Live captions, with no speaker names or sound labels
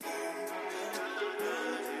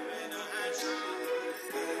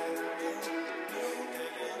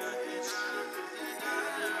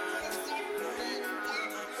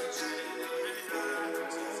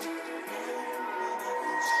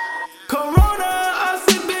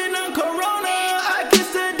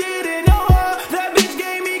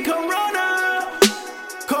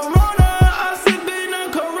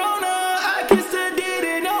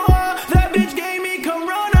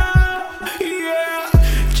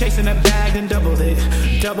chasing that bag, then double it.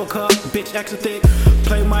 Double cup, bitch extra thick.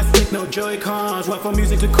 Play my stick, no Joy-Cons. Went from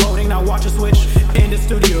music to coding, now watch a switch. In the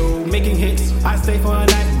studio, making hits. I stay for a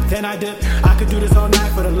night, then I dip. I could do this all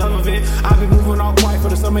night for the love of it. I've been moving all quiet for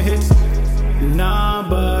the summer hits.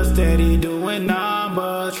 Numbers, steady doing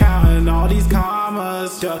numbers. Counting all these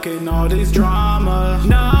commas, ducking all these dramas.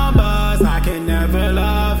 Numbers, I can never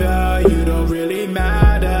love ya. You don't really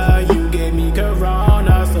matter. You gave me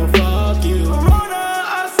Corona, so fuck you. Rona,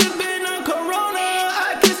 I'm sipping on Corona.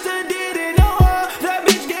 I kissed her, didn't know her. That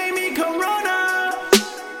bitch gave me Corona.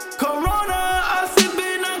 Corona, I'm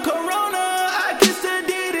sipping on Corona. I kissed her,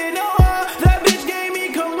 didn't know her. That bitch gave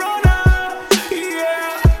me Corona.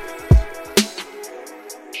 Yeah.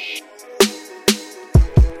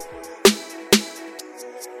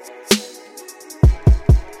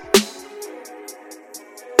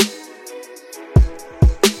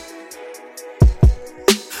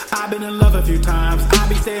 I've been in love a few times, I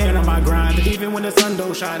be staying on my grind. Even when the sun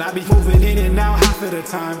don't shine, I be moving in and out half of the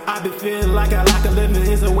time. I be feeling like a lack of living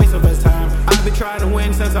is a waste of his time. I been trying to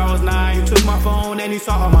win since I was 9. You took my phone and you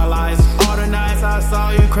saw all my lies. All the nights I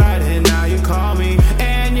saw you cried and now you call me.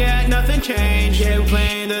 And yet nothing changed, yeah, we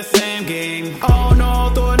playing the same